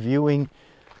way of reviewing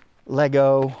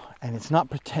Lego, and it's not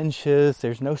pretentious,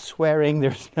 there's no swearing,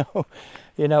 there's no,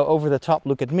 over the top,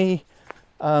 look at me.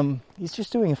 He's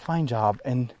just doing a fine job.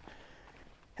 And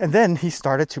then he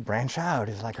started to branch out.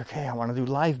 He's like, okay, I want to do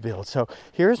live builds. So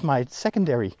here's my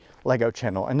secondary Lego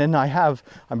channel. And then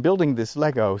I'm building this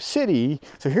Lego city.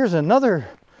 So here's another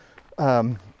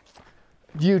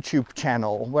YouTube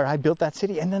channel where I built that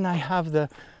city. And then I have the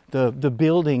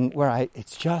building where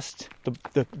it's just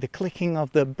the clicking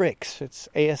of the bricks. It's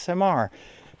ASMR.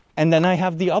 And then I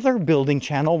have the other building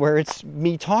channel where it's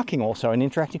me talking also and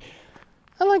interacting.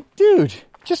 I'm like, dude,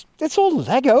 it's all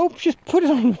Lego. Just put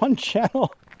it on one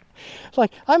channel.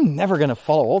 Like, I'm never going to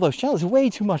follow all those channels. It's way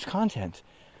too much content.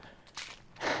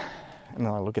 And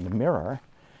then I look in the mirror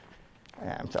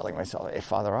and I'm telling myself, hey,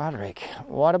 Father Roderick,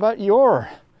 what about your,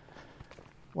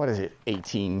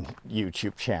 18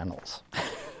 YouTube channels?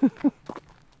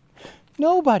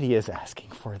 Nobody is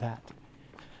asking for that.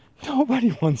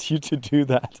 Nobody wants you to do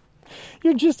that.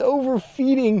 You're just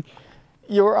overfeeding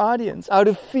your audience out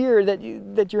of fear that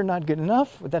you're not good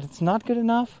enough, that it's not good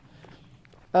enough,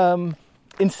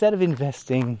 instead of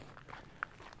investing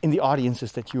in the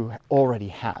audiences that you already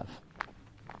have.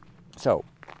 So,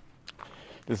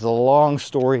 this is a long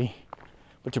story,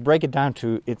 but to break it down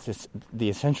to the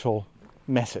essential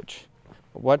message.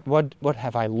 What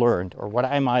have I learned, or what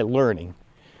am I learning?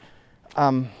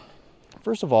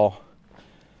 First of all,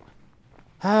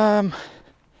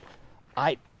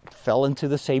 I fell into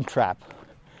the same trap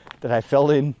that I fell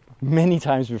in many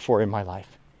times before in my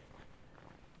life.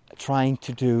 Trying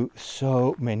to do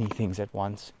so many things at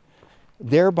once,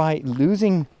 thereby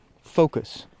losing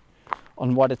focus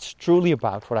on what it's truly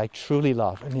about, what I truly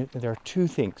love. And there are two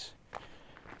things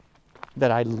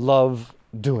that I love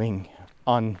doing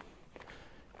on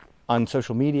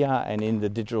social media and in the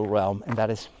digital realm, and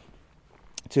that is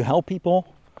to help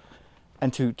people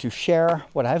and to share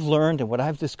what I've learned and what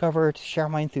I've discovered, share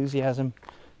my enthusiasm.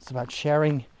 It's about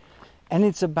sharing, and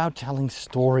it's about telling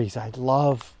stories. I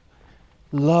love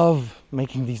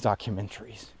making these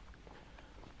documentaries,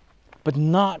 but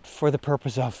not for the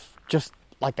purpose of just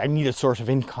like I need a source of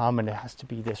income and it has to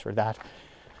be this or that.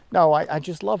 No, I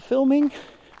just love filming.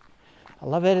 I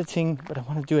love editing, but I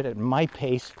want to do it at my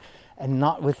pace and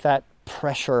not with that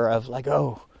pressure of like,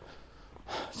 oh,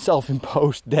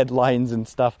 self-imposed deadlines and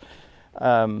stuff.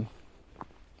 I'd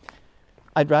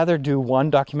rather do one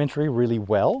documentary really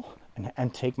well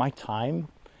and take my time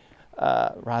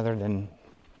rather than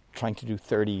trying to do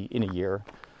 30 in a year.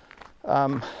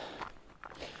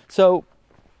 So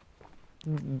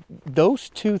those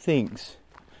two things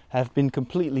have been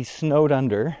completely snowed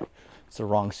under. It's the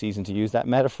wrong season to use that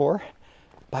metaphor.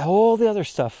 By all the other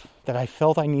stuff that I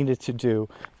felt I needed to do,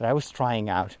 that I was trying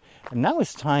out. And now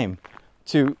it's time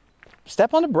to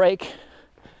step on the brake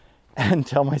and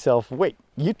tell myself, wait,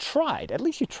 you tried. At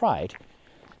least you tried.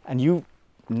 And you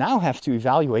now have to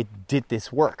evaluate, did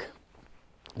this work?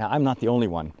 Now, I'm not the only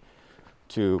one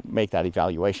to make that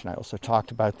evaluation. I also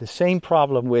talked about the same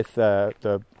problem with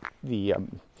the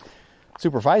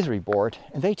supervisory board,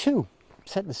 and they too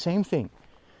said the same thing.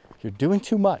 You're doing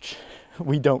too much.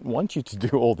 We don't want you to do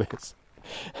all this.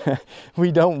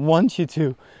 We don't want you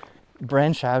to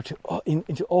branch out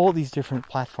into all these different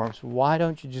platforms. Why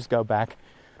don't you just go back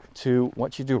to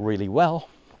what you do really well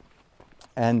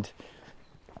and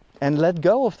let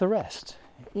go of the rest?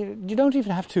 You don't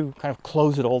even have to kind of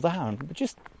close it all down, but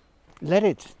just let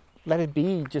it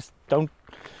be. Just don't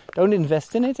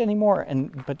invest in it anymore,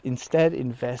 but instead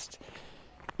invest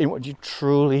in what you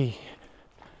truly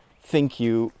think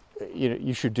you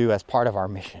should do as part of our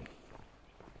mission.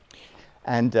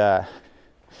 And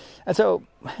so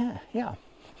yeah,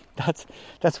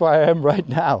 that's where I am right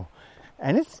now,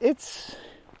 and it's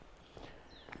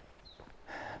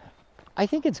I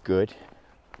think it's good.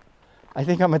 I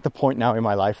think I'm at the point now in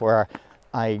my life where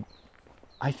I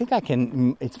think I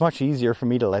can. It's much easier for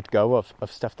me to let go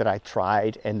of stuff that I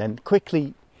tried and then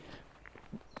quickly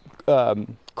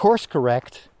course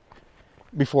correct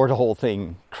before the whole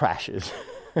thing crashes,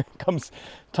 comes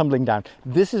tumbling down.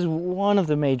 This is one of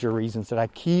the major reasons that I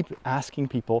keep asking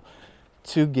people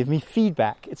to give me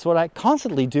feedback. It's what I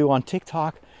constantly do on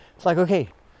TikTok. It's like, okay,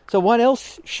 so what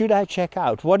else should I check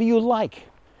out? What do you like?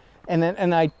 And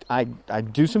then I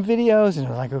do some videos and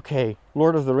I'm like, okay,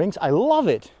 Lord of the Rings, I love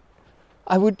it.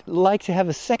 I would like to have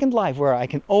a second life where I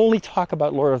can only talk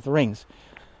about Lord of the Rings.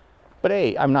 But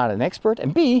A, I'm not an expert,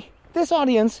 and B, this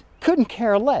audience couldn't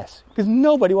care less because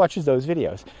nobody watches those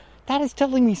videos. That is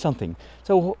telling me something.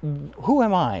 So who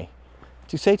am I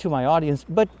to say to my audience,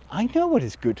 but I know what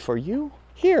is good for you.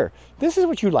 Here, this is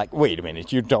what you like. Wait a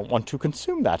minute, you don't want to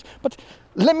consume that. But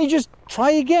let me just try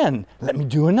again. Let me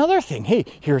do another thing. Hey,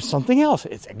 here's something else.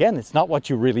 It's not what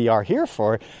you really are here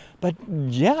for. But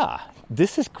yeah,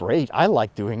 this is great. I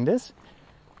like doing this.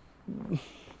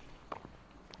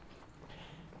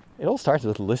 It all starts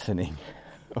with listening.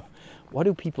 What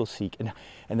do people seek?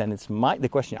 And then it's the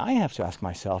question I have to ask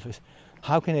myself is,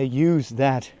 how can I use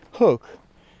that hook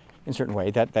in a certain way,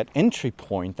 that entry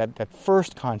point, that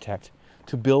first contact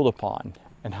to build upon,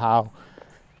 and how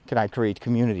can I create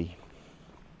community?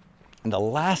 And the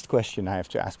last question I have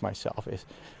to ask myself is,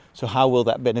 so how will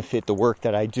that benefit the work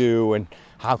that I do, and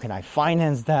how can I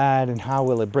finance that, and how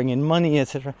will it bring in money,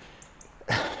 etc.?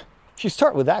 If you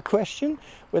start with that question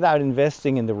without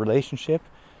investing in the relationship,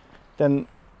 then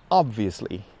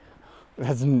obviously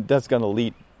that's going to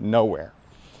lead nowhere.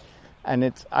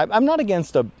 And I'm not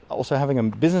against also having a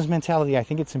business mentality. I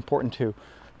think it's important to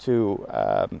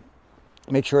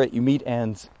make sure that you make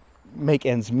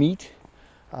ends meet.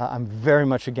 I'm very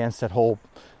much against that whole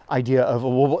idea of,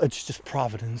 well, it's just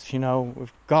providence,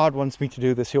 if God wants me to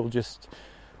do this, he'll just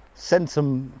send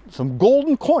some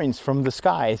golden coins from the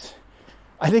skies.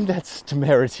 I think that's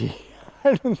temerity.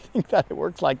 I don't think that it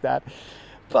works like that.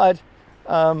 But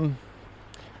I'm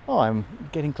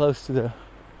getting close to the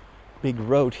big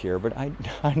road here, but I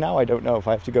don't know if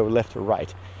I have to go left or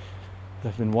right.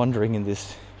 I've been wandering in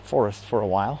this forest for a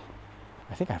while.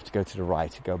 I think I have to go to the right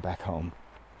to go back home.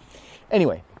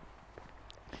 Anyway,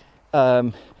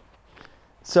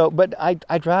 But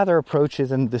I'd rather approach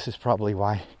it, and this is probably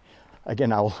why,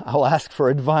 again, I'll ask for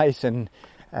advice and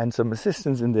some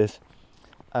assistance in this.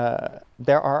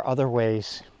 There are other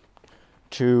ways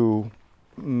to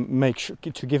make sure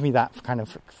to give me that kind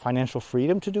of financial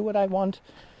freedom to do what I want,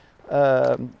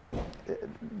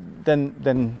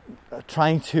 than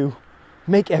trying to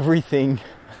make everything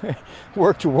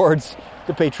work towards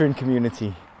the Patreon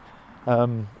community.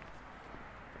 So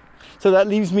that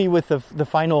leaves me with the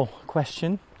final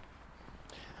question,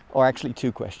 or actually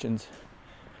two questions.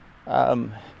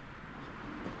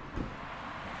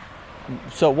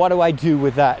 So what do I do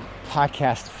with that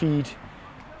podcast feed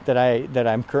that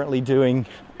I'm currently doing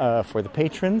for the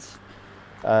patrons,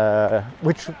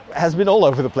 which has been all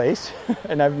over the place,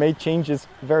 and I've made changes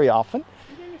very often.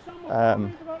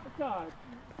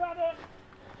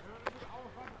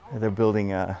 They're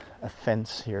building a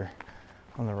fence here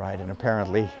on the right, and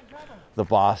apparently the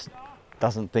boss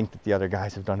doesn't think that the other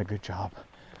guys have done a good job,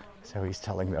 so he's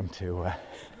telling them to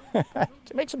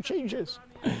to make some changes.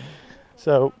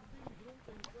 So,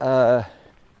 am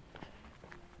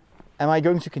I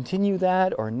going to continue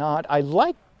that or not? I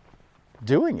like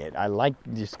doing it. I like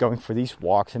just going for these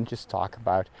walks and just talk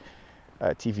about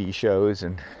TV shows,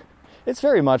 and it's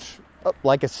very much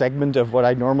like a segment of what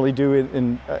I normally do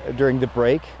in during the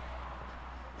break.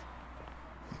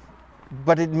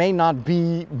 But it may not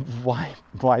be why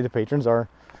the patrons are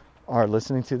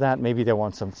listening to that. Maybe they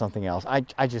want something else.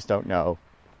 I just don't know.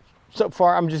 So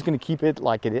far, I'm just going to keep it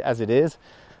like as it is.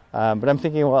 But I'm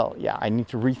thinking, well, yeah, I need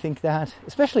to rethink that,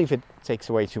 especially if it takes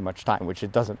away too much time, which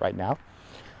it doesn't right now.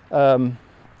 And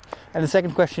the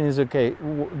second question is, okay,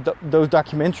 those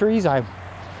documentaries, I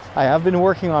have been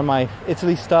working on my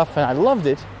Italy stuff, and I loved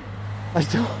it. I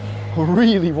still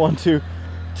really want to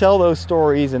tell those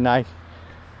stories, and I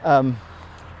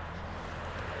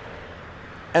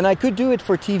could do it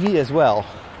for TV as well.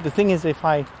 The thing is,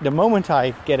 the moment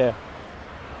I get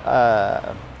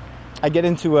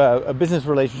into a business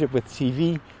relationship with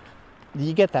TV,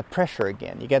 you get that pressure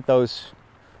again. You get those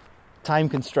time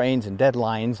constraints and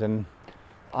deadlines, and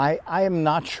I am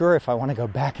not sure if I want to go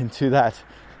back into that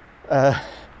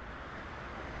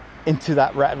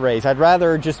rat race. I'd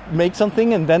rather just make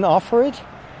something and then offer it,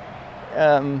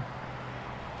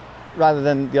 rather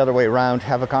than the other way around,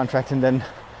 have a contract and then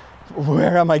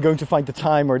where am I going to find the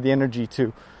time or the energy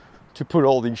to put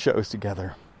all these shows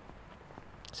together?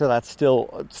 So that's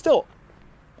still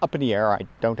up in the air. I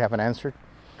don't have an answer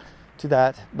to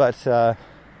that, but I'm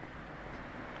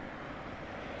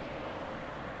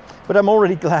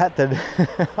already glad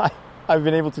that I've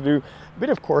been able to do a bit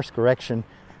of course correction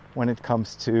when it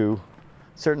comes to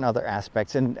certain other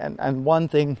aspects. And one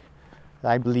thing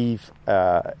that I believe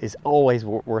is always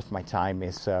worth my time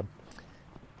is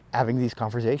having these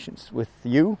conversations with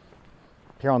you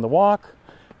here on the walk,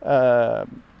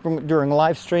 during a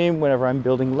live stream, whenever I'm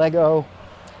building Lego,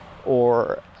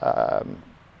 or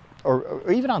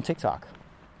even on TikTok,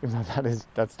 even though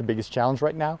that's the biggest challenge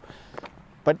right now.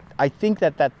 But I think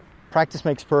that practice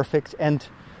makes perfect, and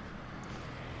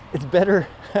it's better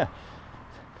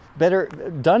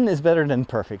done is better than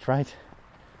perfect, right?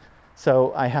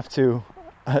 So I have to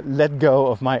let go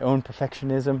of my own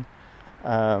perfectionism,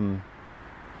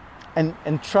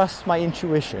 and trust my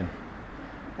intuition.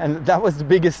 And that was the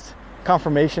biggest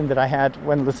confirmation that I had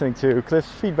when listening to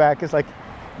Cliff's feedback. Is like,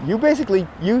 you basically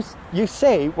you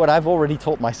say what I've already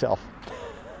told myself.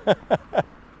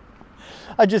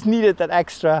 I just needed that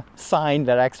extra sign,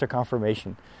 that extra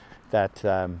confirmation that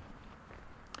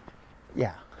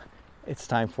it's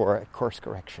time for a course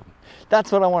correction.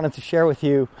 That's what I wanted to share with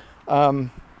you.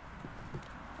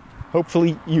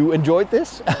 Hopefully you enjoyed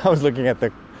this. I was looking at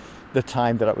the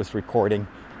time that I was recording.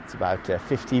 It's about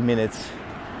 15 minutes.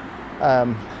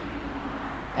 And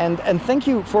thank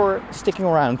you for sticking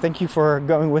around. Thank you for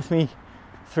going with me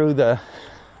through the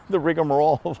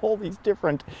rigmarole of all these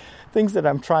different things that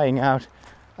I'm trying out.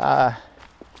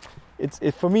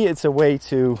 For me, it's a way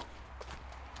to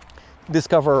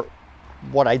discover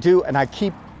what I do, and I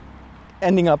keep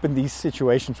ending up in these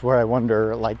situations where I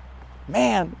wonder, like,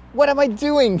 man, what am I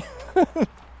doing?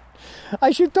 I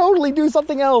should totally do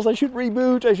something else. I should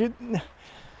reboot.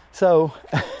 So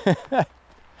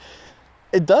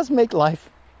it does make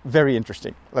life very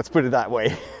interesting. Let's put it that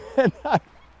way. And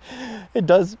it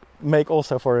does make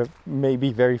also for a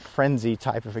maybe very frenzy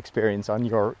type of experience on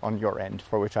your end,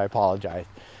 for which I apologize.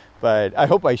 But I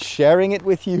hope by sharing it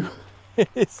with you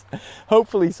is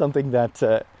hopefully something that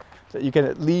you can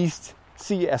at least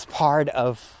see as part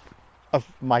of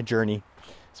my journey,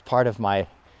 as part of my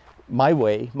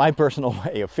way, my personal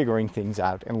way of figuring things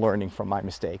out and learning from my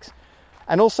mistakes.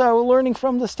 And also learning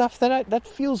from the stuff that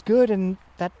feels good and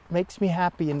that makes me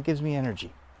happy and gives me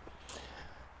energy.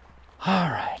 All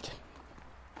right.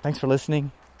 Thanks for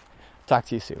listening. Talk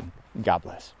to you soon. God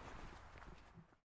bless.